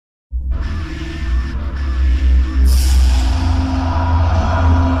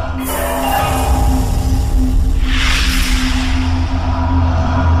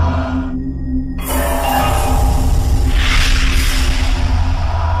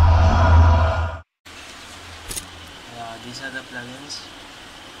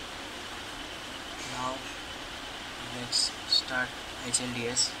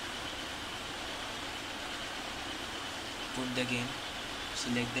HLDS, put the game,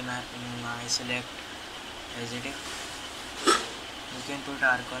 select the map. I select Asiatic. You can put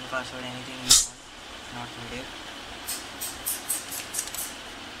Archon password, anything you want, not needed.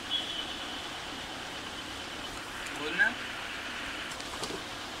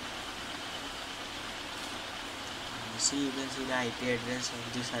 See, you can see the IP address of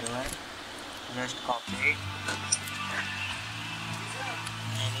the server. Just copy it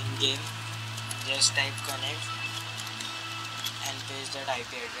and in game just type connect and paste that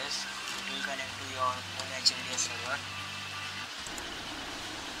IP address. It will connect to your own HLDS server.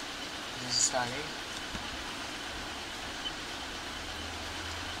 This is started.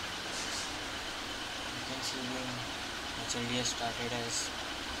 You can see the HLDS started as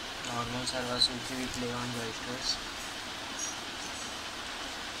normal servers which we play on joysters.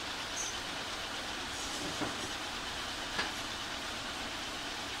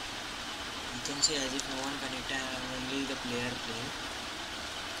 You can see as if no one connected and only the player playing.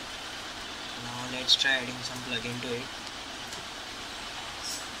 Now let's try adding some plugin to it.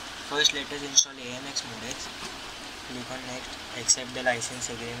 First let us install AMX Modex. Click on next, accept the license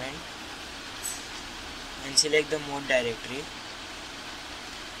agreement and select the mode directory.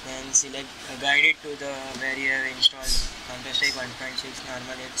 Then select guide it to the where you have installed Counter-Strike 1.6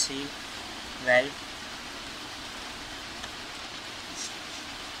 normal FC Valve.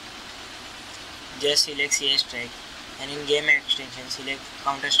 Just select CS track and in game extension select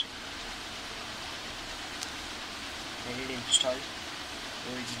Counter-Strike. Let it install. So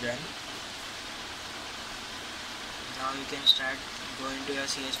it's done. Now you can start, go into your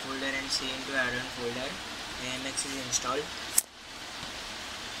CS folder and see into add-on folder. AMX is installed.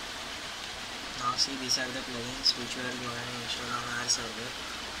 Now see, these are the plugins which we are going to install on our server.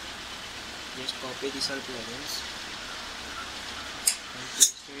 Just copy these all plugins and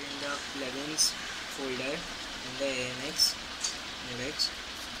paste it in the plugins folder in the AMX Modex.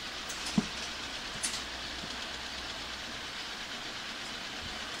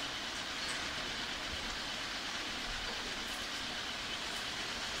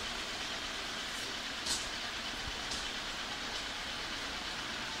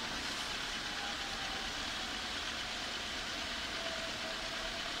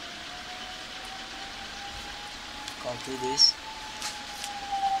 Copy this,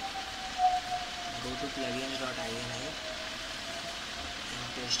 go to plugins.ini and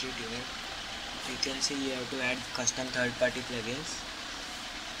paste it here. You can see you have to add custom third-party plugins.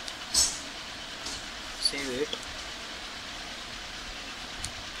 Save it.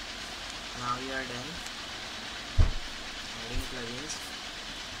 Now you are done adding plugins.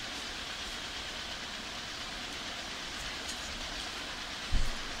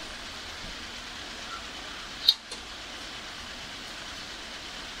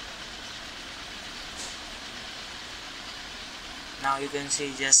 Now you can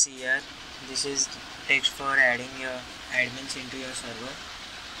see, just here, this is text for adding your admins into your server.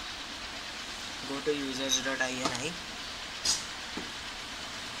 Go to users.ini.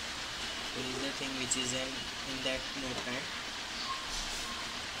 This is the thing which is in that notepad.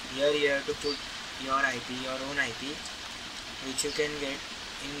 Here you have to put your IP, your own IP, which you can get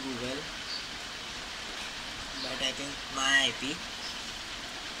in Google by typing my IP.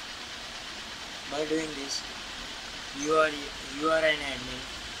 By doing this, you are an admin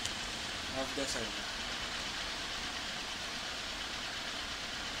of the server.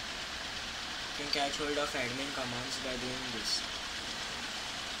 You can catch hold of admin commands by doing this.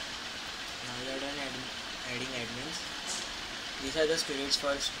 Now you are done adding admins. These are the spirits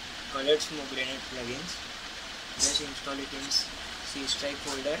for colored smoke grenade plugins. Just install it in C strike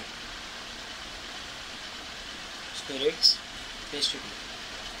folder. Spirits, paste it.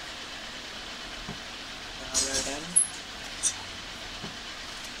 Now we are done.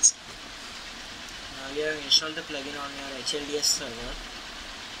 Now you have installed the plugin on your HLDS server.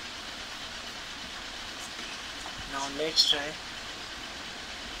 Now let's try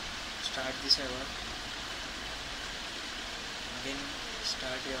start the server. Again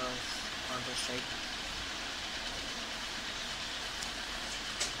start your Counter-Strike.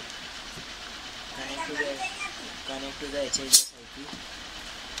 Connect to the HLDS IP.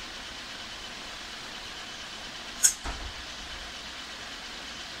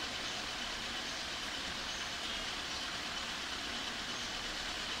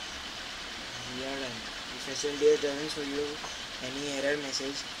 We are done. If HLDS doesn't show you any error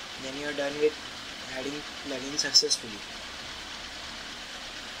message, then you are done with adding plugin successfully.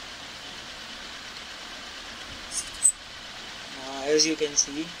 Now as you can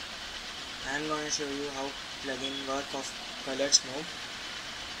see, I am going to show you how plugin work of colored smoke.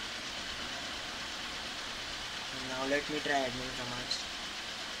 Now let me try admin commands.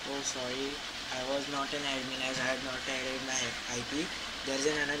 Oh sorry, I was not an admin as I had not added my IP. There is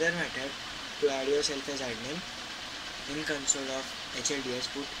another method to add yourself as admin. In console of HLDS,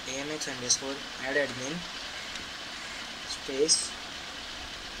 put AMX underscore add admin space,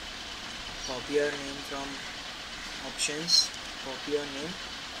 copy your name from options, copy your name,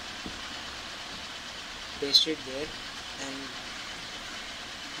 paste it there, and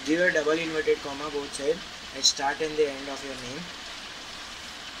give a double inverted comma both sides at start and the end of your name,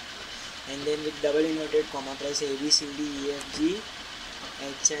 and then with double inverted comma press A B C D E F G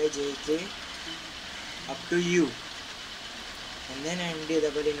H I J K up to U, and then end the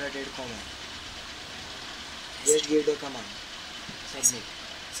double inverted comma. Just give the command, submit.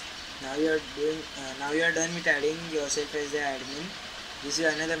 Now you are done with adding yourself as the admin. This is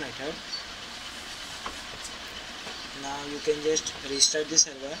another method. Now you can just restart the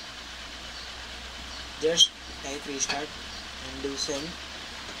server. Just type restart and do send.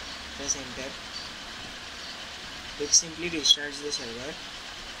 Press enter. It simply restarts the server.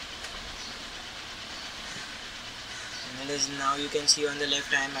 And as now you can see on the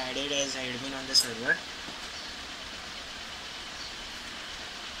left, I am added as admin on the server.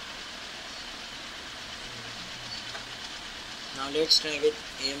 Now let's try with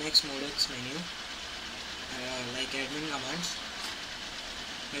AMX Modex menu, like admin commands.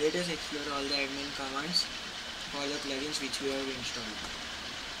 Let us explore all the admin commands, all the plugins which we have installed.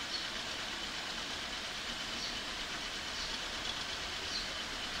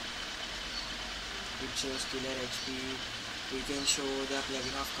 It shows killer HP. We can show the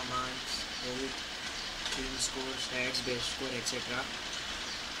plugin of commands, edit, team score, stats, best score, etc.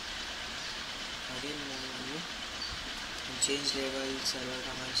 Again menu. Change level, server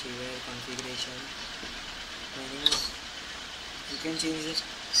command, severe, configuration, menus. You can change the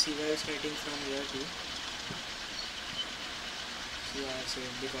severe setting from here too. So I have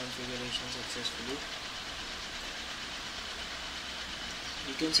saved the configuration successfully.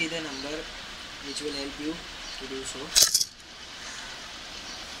 You can see the number which will help you to do so.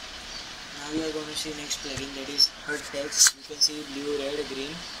 Now we are going to see next plugin, that is HUD text. You can see blue, red,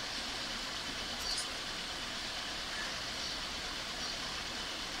 green.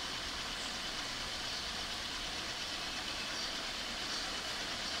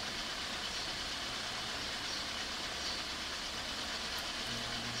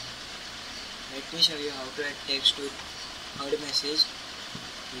 Let me show you how to add text to HUD message,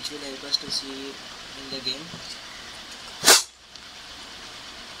 which will help us to see in the game.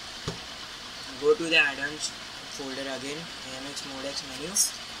 Go to the add-ons folder again, AMX Modex menu,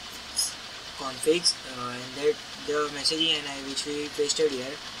 configs, and that the message ENI which we pasted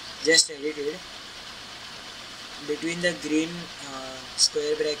here, just edit it. Between the green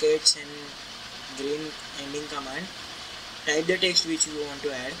square brackets and green ending command, type the text which you want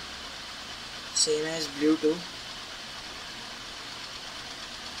to add. Same as blue too.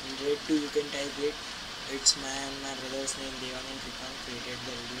 In red too you can type it. It's my brother's name, Devan and Kripal created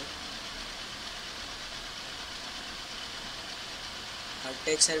the video. HUD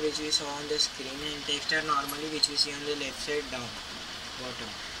text are which we saw on the screen, and text are normally which we see on the left side down, bottom.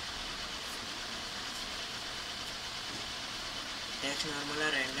 Text normal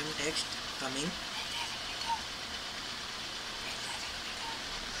are random text coming.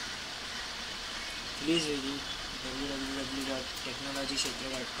 Please visit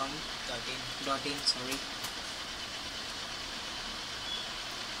www.technologykshetra.com.in. Sorry.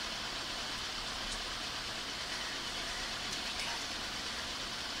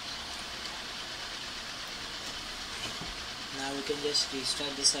 Now we can just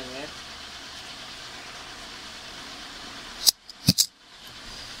restart the server.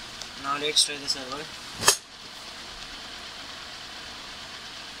 Now let's try the server.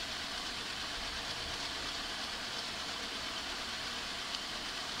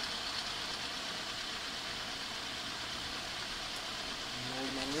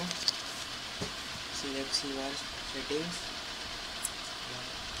 Select server settings,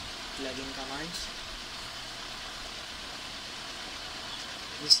 plugin commands.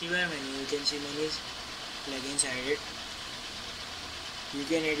 In server menu you can see many plugins added. You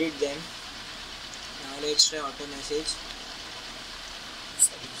can edit them. Now let's try auto message.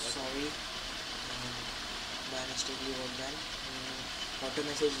 Sorry, by mistakenly wrote that. Auto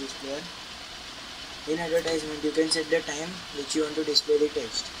message displayer. In advertisement you can set the time which you want to display the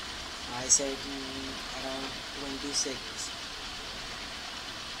text. I said around 20 seconds.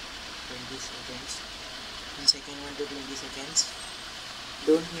 In second 1 to 20 seconds.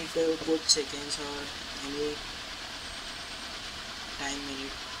 Don't need to put seconds or any time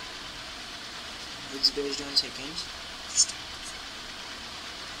minute, it's based on seconds.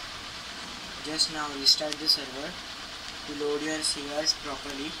 Just now restart the server to load your CRs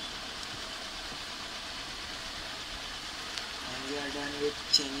properly, and we are done with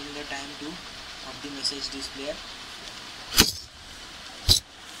changing the time to of the message displayer.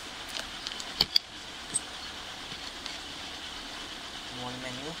 Mode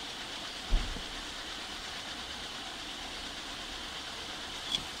menu.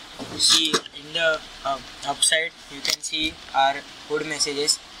 See in the upside you can see our code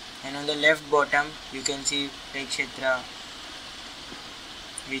messages, and on the left bottom you can see text kshetra,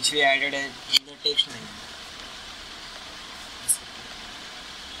 which we added in the text menu.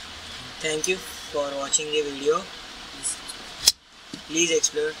 Thank you for watching the video. Please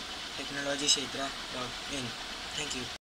explore technologykshetra.in. Thank you.